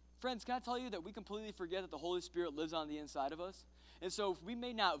 friends, can I tell you that we completely forget that the Holy Spirit lives on the inside of us? And so we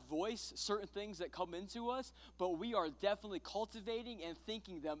may not voice certain things that come into us, but we are definitely cultivating and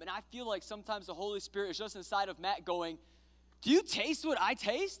thinking them. And I feel like sometimes the Holy Spirit is just inside of Matt going, do you taste what I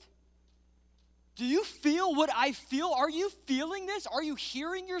taste? Do you feel what I feel? Are you feeling this? Are you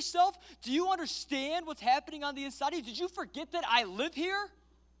hearing yourself? Do you understand what's happening on the inside of you? Did you forget that I live here?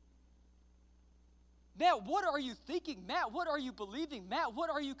 Matt, what are you thinking? Matt, what are you believing? Matt, what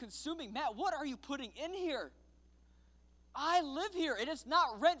are you consuming? Matt, what are you putting in here? I live here. It is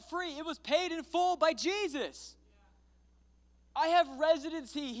not rent-free. It was paid in full by Jesus. I have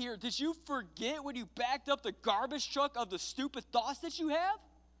residency here. Did you forget when you backed up the garbage truck of the stupid thoughts that you have?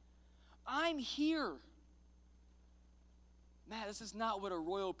 I'm here. Man, this is not what a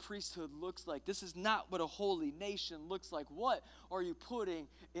royal priesthood looks like. This is not what a holy nation looks like. What are you putting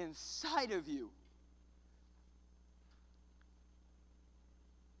inside of you?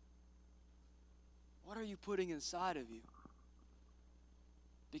 What are you putting inside of you?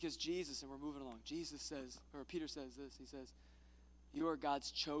 Because Jesus, and we're moving along, Jesus says, or Peter says this, he says, you are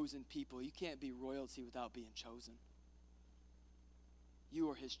God's chosen people. You can't be royalty without being chosen. You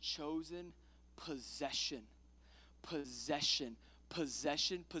are his chosen possession. Possession.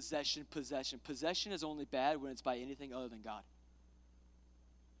 Possession, possession, possession. Possession is only bad when it's by anything other than God.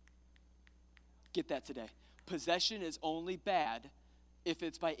 Get that today. Possession is only bad if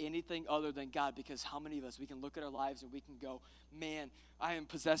it's by anything other than God, because how many of us, we can look at our lives and we can go, man, I am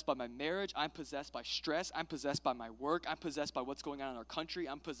possessed by my marriage, I'm possessed by stress, I'm possessed by my work, I'm possessed by what's going on in our country,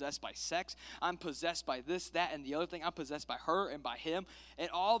 I'm possessed by sex, I'm possessed by this, that, and the other thing, I'm possessed by her and by him, and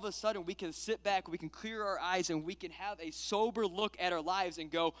all of a sudden we can sit back, we can clear our eyes, and we can have a sober look at our lives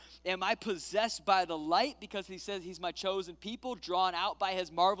and go, am I possessed by the light because he says he's my chosen people, drawn out by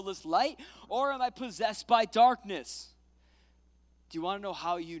his marvelous light, or am I possessed by darkness? Do you want to know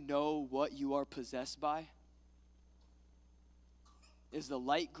how you know what you are possessed by? Is the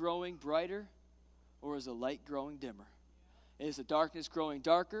light growing brighter, or is the light growing dimmer? Is the darkness growing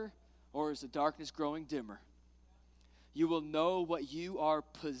darker, or is the darkness growing dimmer? You will know what you are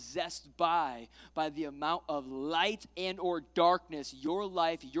possessed by the amount of light and or darkness your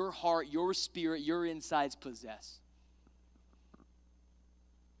life, your heart, your spirit, your insides possess.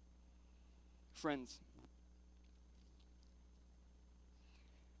 Friends,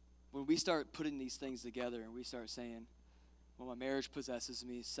 when we start putting these things together and we start saying, well, my marriage possesses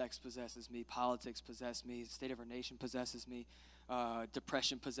me, sex possesses me, politics possesses me, the state of our nation possesses me,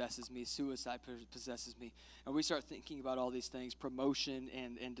 depression possesses me, suicide possesses me. And we start thinking about all these things, promotion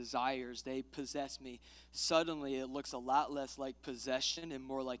and desires, they possess me. Suddenly it looks a lot less like possession and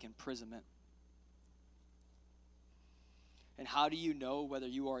more like imprisonment. And how do you know whether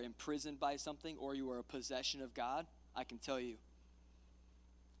you are imprisoned by something or you are a possession of God? I can tell you.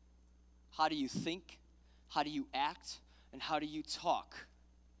 How do you think? How do you act? And how do you talk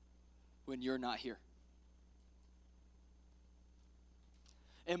when you're not here?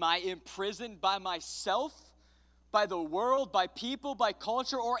 Am I imprisoned by myself, by the world, by people, by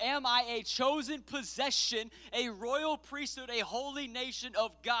culture, or am I a chosen possession, a royal priesthood, a holy nation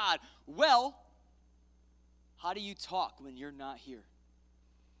of God? Well, how do you talk when you're not here?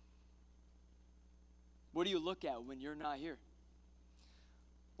 What do you look at when you're not here?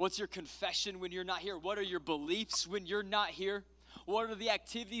 What's your confession when you're not here? What are your beliefs when you're not here? What are the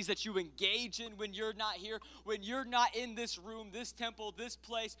activities that you engage in when you're not here? When you're not in this room, this temple, this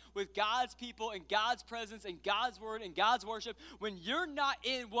place with God's people and God's presence and God's word and God's worship, when you're not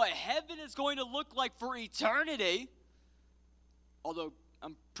in what heaven is going to look like for eternity, although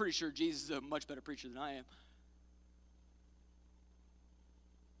I'm pretty sure Jesus is a much better preacher than I am,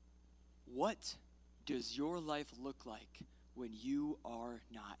 what does your life look like when you are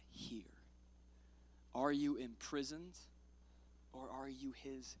not here? Are you imprisoned or are you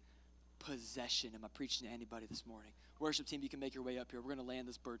his possession? Am I preaching to anybody this morning? Worship team, you can make your way up here. We're going to land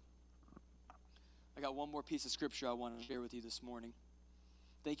this bird. I got one more piece of scripture I want to share with you this morning.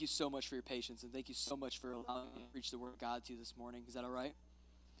 Thank you so much for your patience, and thank you so much for allowing me to preach the word of God to you this morning. Is that all right?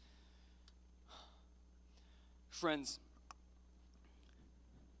 Friends,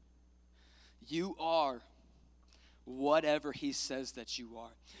 you are whatever he says that you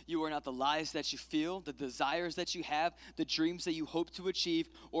are. You are not the lies that you feel, the desires that you have, the dreams that you hope to achieve,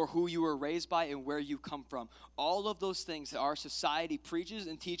 or who you were raised by and where you come from. All of those things that our society preaches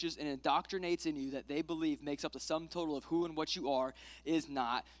and teaches and indoctrinates in you that they believe makes up the sum total of who and what you are is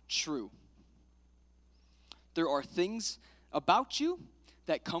not true. There are things about you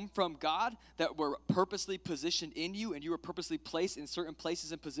that come from God that were purposely positioned in you, and you were purposely placed in certain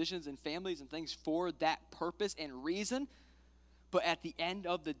places and positions and families and things for that purpose and reason. But at the end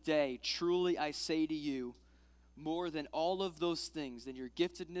of the day, truly I say to you, more than all of those things, than your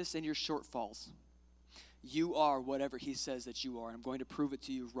giftedness and your shortfalls, you are whatever he says that you are. And I'm going to prove it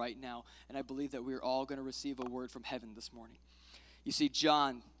to you right now. And I believe that we're all going to receive a word from heaven this morning. You see,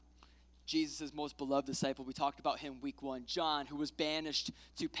 John, Jesus' most beloved disciple, we talked about him week 1. John, who was banished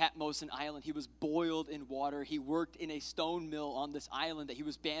to Patmos, an island. He was boiled in water. He worked in a stone mill on this island that he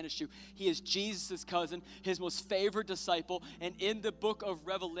was banished to. He is Jesus' cousin, his most favorite disciple. And in the book of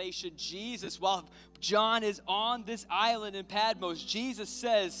Revelation, Jesus, while John is on this island in Patmos, Jesus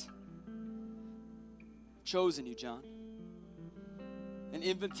says, chosen you, John. An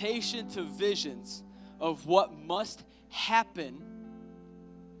invitation to visions of what must happen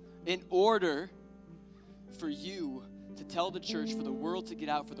in order for you to tell the church, for the world to get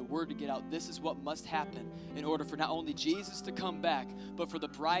out, for the word to get out. This is what must happen in order for not only Jesus to come back, but for the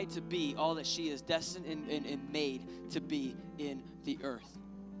bride to be all that she is destined and made to be in the earth.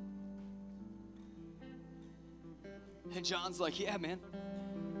 And John's like, yeah, man,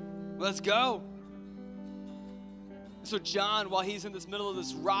 let's go. So John, while he's in this middle of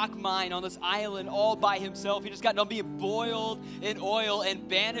this rock mine on this island all by himself, he just got done being boiled in oil and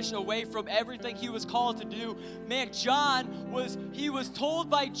banished away from everything he was called to do. Man, John was told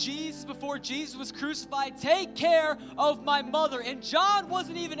by Jesus before Jesus was crucified, take care of my mother. And John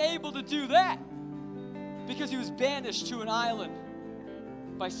wasn't even able to do that because he was banished to an island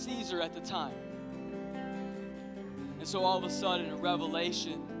by Caesar at the time. And so all of a sudden in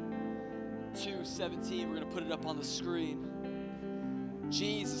Revelation 2:17, we're going to put it up on the screen.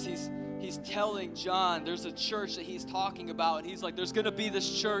 Jesus, he's telling John there's a church that he's talking about, and he's like, there's going to be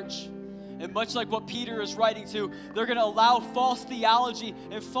this church. And much like what Peter is writing to, they're going to allow false theology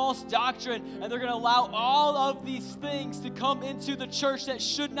and false doctrine, and they're going to allow all of these things to come into the church that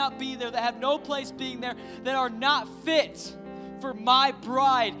should not be there, that have no place being there, that are not fit for my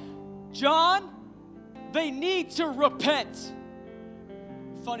bride. John, they need to repent.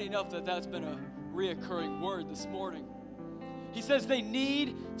 Funny enough that's been a reoccurring word this morning. He says they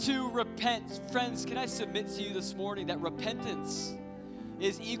need to repent. Friends, can I submit to you this morning that repentance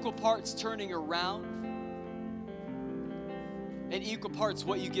is equal parts turning around and equal parts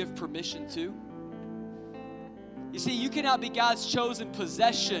what you give permission to? You see, you cannot be God's chosen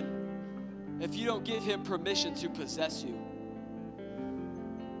possession if you don't give him permission to possess you.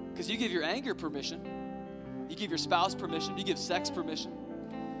 Because you give your anger permission. You give your spouse permission. You give sex permission.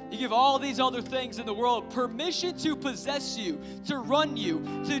 You give all these other things in the world permission to possess you, to run you,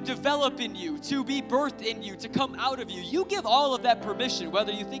 to develop in you, to be birthed in you, to come out of you. You give all of that permission,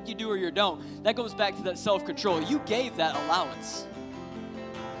 whether you think you do or you don't. That goes back to that self-control. You gave that allowance.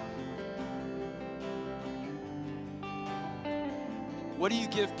 What do you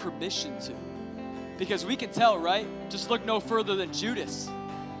give permission to? Because we can tell, right? Just look no further than Judas.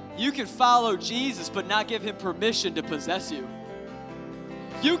 You can follow Jesus, but not give him permission to possess you.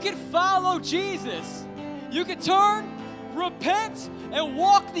 You can follow Jesus. You can turn, repent, and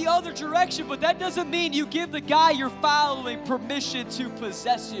walk the other direction, but that doesn't mean you give the guy you're following permission to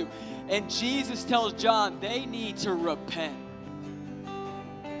possess you. And Jesus tells John they need to repent.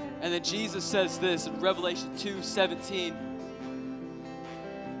 And then Jesus says this in Revelation 2:17.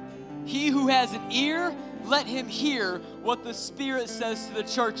 He who has an ear, let him hear what the Spirit says to the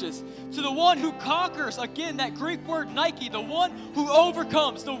churches. To the one who conquers, again, that Greek word Nike, the one who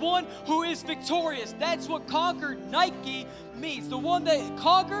overcomes, the one who is victorious. That's what conquered Nike means. The one that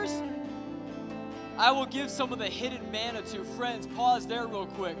conquers, I will give some of the hidden manna to. Friends, pause there real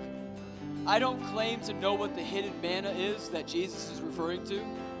quick. I don't claim to know what the hidden manna is that Jesus is referring to,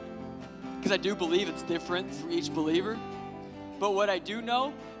 because I do believe it's different for each believer. But what I do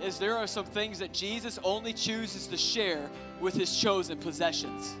know is there are some things that Jesus only chooses to share with his chosen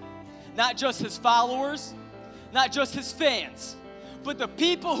possessions. Not just his followers, not just his fans, but the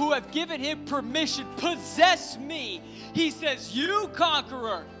people who have given him permission, possess me. He says, you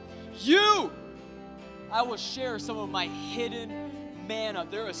conqueror, you, I will share some of my hidden manna.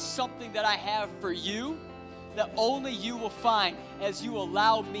 There is something that I have for you that only you will find as you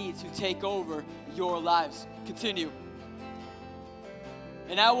allow me to take over your lives. Continue.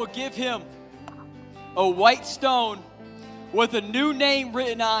 And I will give him a white stone with a new name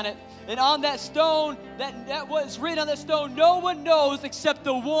written on it. And on that stone, that was written on that stone, no one knows except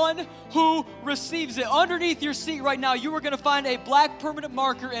the one who receives it. Underneath your seat right now, you are going to find a black permanent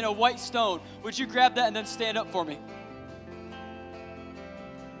marker and a white stone. Would you grab that and then stand up for me?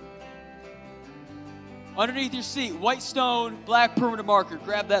 Underneath your seat, white stone, black permanent marker.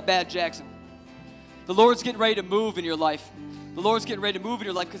 Grab that bad, Jackson. The Lord's getting ready to move in your life. The Lord's getting ready to move in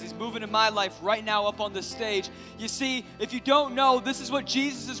your life because he's moving in my life right now up on this stage. You see, if you don't know, this is what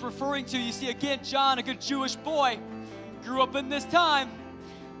Jesus is referring to. You see, again, John, a good Jewish boy, grew up in this time.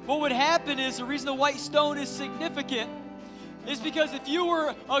 What would happen is, the reason the white stone is significant is because if you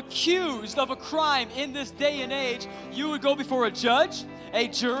were accused of a crime in this day and age, you would go before a judge, a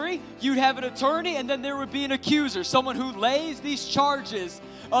jury, you'd have an attorney, and then there would be an accuser, someone who lays these charges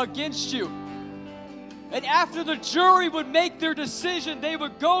against you. And after the jury would make their decision, they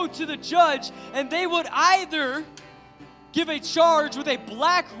would go to the judge and they would either give a charge with a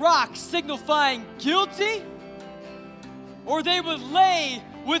black rock signifying guilty, or they would lay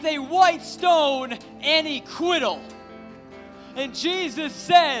with a white stone an acquittal. And Jesus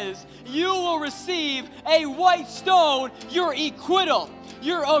says, you will receive a white stone, your acquittal.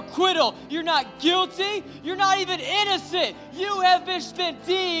 Your acquittal. You're not guilty. You're not even innocent. You have been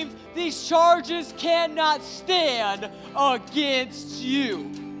deemed. These charges cannot stand against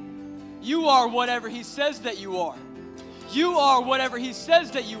you. You are whatever he says that you are. You are whatever he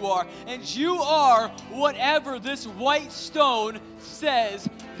says that you are. And you are whatever this white stone says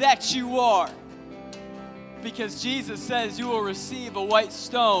that you are. Because Jesus says you will receive a white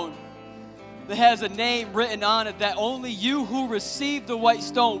stone that has a name written on it that only you who received the white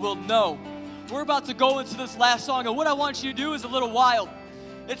stone will know. We're about to go into this last song, and what I want you to do is a little wild.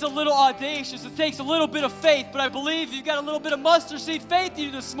 It's a little audacious. It takes a little bit of faith, but I believe you've got a little bit of mustard seed faith in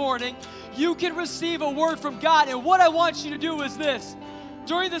you this morning. You can receive a word from God, and what I want you to do is this.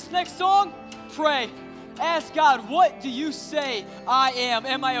 During this next song, pray. Ask God, what do you say I am?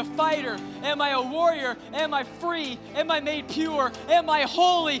 Am I a fighter? Am I a warrior? Am I free? Am I made pure? Am I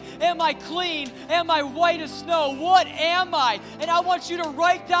holy? Am I clean? Am I white as snow? What am I? And I want you to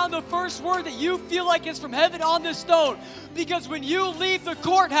write down the first word that you feel like is from heaven on this stone. Because when you leave the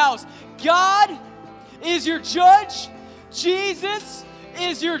courthouse, God is your judge. Jesus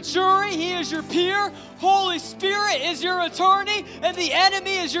is your jury. He is your peer. Holy Spirit is your attorney, and the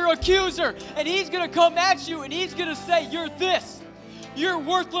enemy is your accuser. And he's going to come at you, and he's going to say, you're this. You're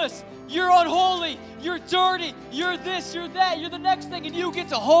worthless. You're unholy. You're dirty. You're this. You're that. You're the next thing. And you get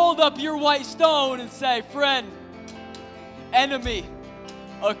to hold up your white stone and say, friend, enemy,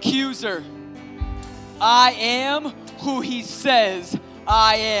 accuser, I am who he says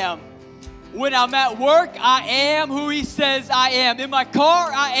I am. When I'm at work, I am who he says I am. In my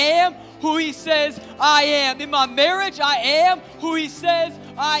car, I am who he says I am. In my marriage, I am who he says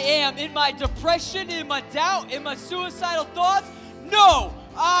I am. In my depression, in my doubt, in my suicidal thoughts, no,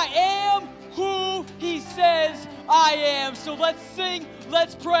 I am who he says I am. So let's sing,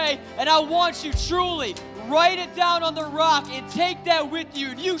 let's pray, and I want you truly, write it down on the rock and take that with you,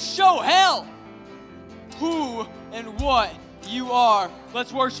 and you show hell who and what you are.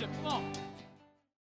 Let's worship. Come on.